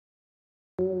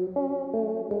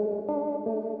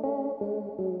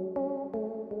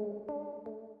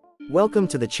Welcome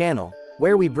to the channel,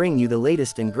 where we bring you the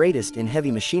latest and greatest in heavy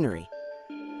machinery.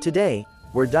 Today,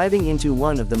 we're diving into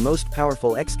one of the most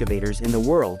powerful excavators in the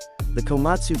world, the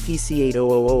Komatsu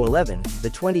PC8000-11, the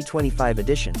 2025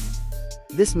 edition.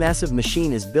 This massive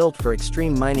machine is built for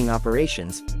extreme mining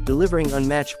operations, delivering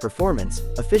unmatched performance,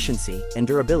 efficiency, and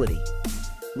durability.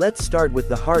 Let's start with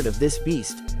the heart of this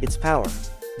beast, its power.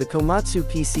 The Komatsu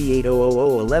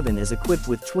PC8000-11 is equipped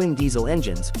with twin diesel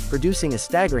engines, producing a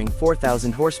staggering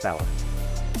 4,000 horsepower.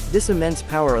 This immense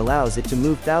power allows it to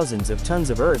move thousands of tons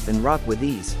of earth and rock with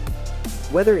ease.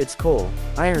 Whether it's coal,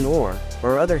 iron ore,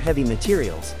 or other heavy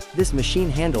materials, this machine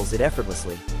handles it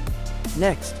effortlessly.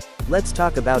 Next, let's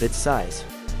talk about its size.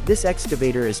 This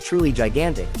excavator is truly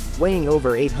gigantic, weighing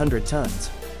over 800 tons.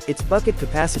 Its bucket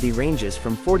capacity ranges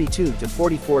from 42 to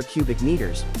 44 cubic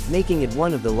meters, making it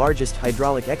one of the largest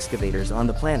hydraulic excavators on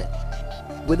the planet.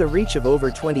 With a reach of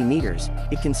over 20 meters,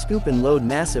 it can scoop and load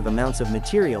massive amounts of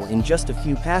material in just a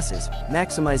few passes,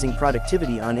 maximizing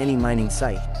productivity on any mining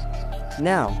site.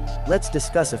 Now, let's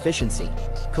discuss efficiency.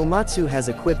 Komatsu has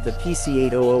equipped the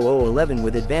PC8000-11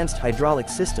 with advanced hydraulic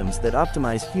systems that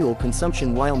optimize fuel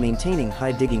consumption while maintaining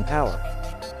high digging power.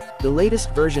 The latest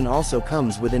version also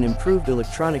comes with an improved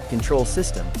electronic control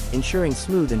system, ensuring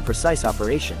smooth and precise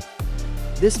operation.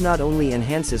 This not only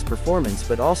enhances performance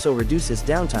but also reduces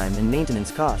downtime and maintenance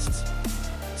costs.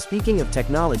 Speaking of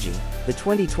technology, the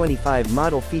 2025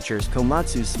 model features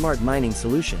Komatsu's smart mining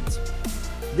solutions.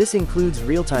 This includes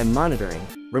real-time monitoring,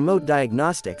 remote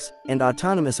diagnostics, and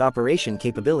autonomous operation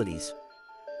capabilities.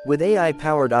 With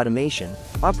AI-powered automation,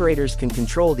 operators can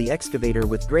control the excavator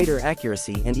with greater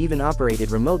accuracy and even operate it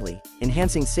remotely,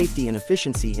 enhancing safety and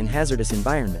efficiency in hazardous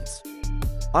environments.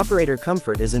 Operator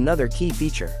comfort is another key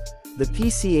feature. The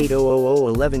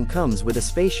PC8000-11 comes with a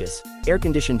spacious,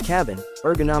 air-conditioned cabin,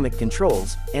 ergonomic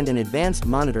controls, and an advanced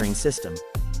monitoring system.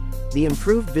 The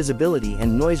improved visibility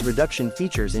and noise reduction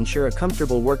features ensure a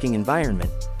comfortable working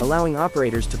environment, allowing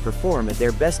operators to perform at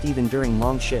their best even during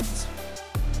long shifts.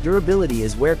 Durability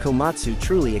is where Komatsu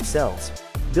truly excels.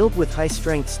 Built with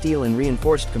high-strength steel and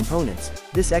reinforced components,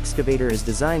 this excavator is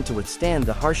designed to withstand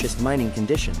the harshest mining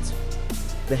conditions.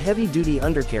 The heavy-duty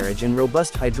undercarriage and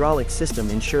robust hydraulic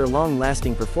system ensure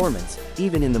long-lasting performance,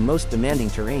 even in the most demanding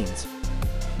terrains.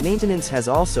 Maintenance has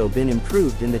also been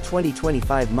improved in the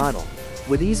 2025 model.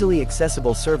 With easily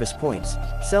accessible service points,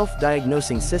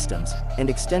 self-diagnosing systems, and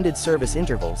extended service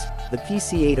intervals, the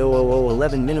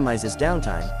PC8000-11 minimizes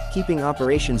downtime, keeping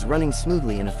operations running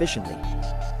smoothly and efficiently.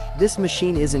 This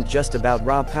machine isn't just about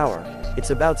raw power, it's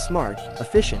about smart,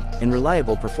 efficient, and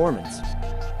reliable performance.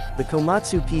 The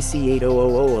Komatsu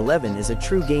PC8000-11 is a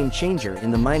true game-changer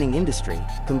in the mining industry,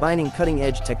 combining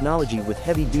cutting-edge technology with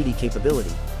heavy-duty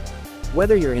capability.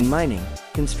 Whether you're in mining,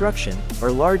 construction, or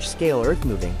large-scale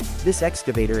earthmoving, this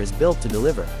excavator is built to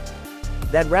deliver.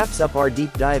 That wraps up our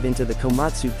deep dive into the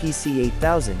Komatsu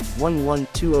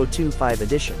PC8000-11-2025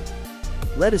 edition.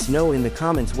 Let us know in the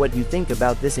comments what you think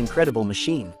about this incredible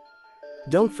machine.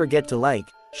 Don't forget to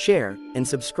like, share, and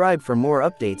subscribe for more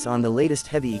updates on the latest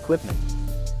heavy equipment.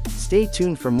 Stay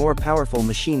tuned for more powerful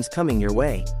machines coming your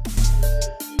way.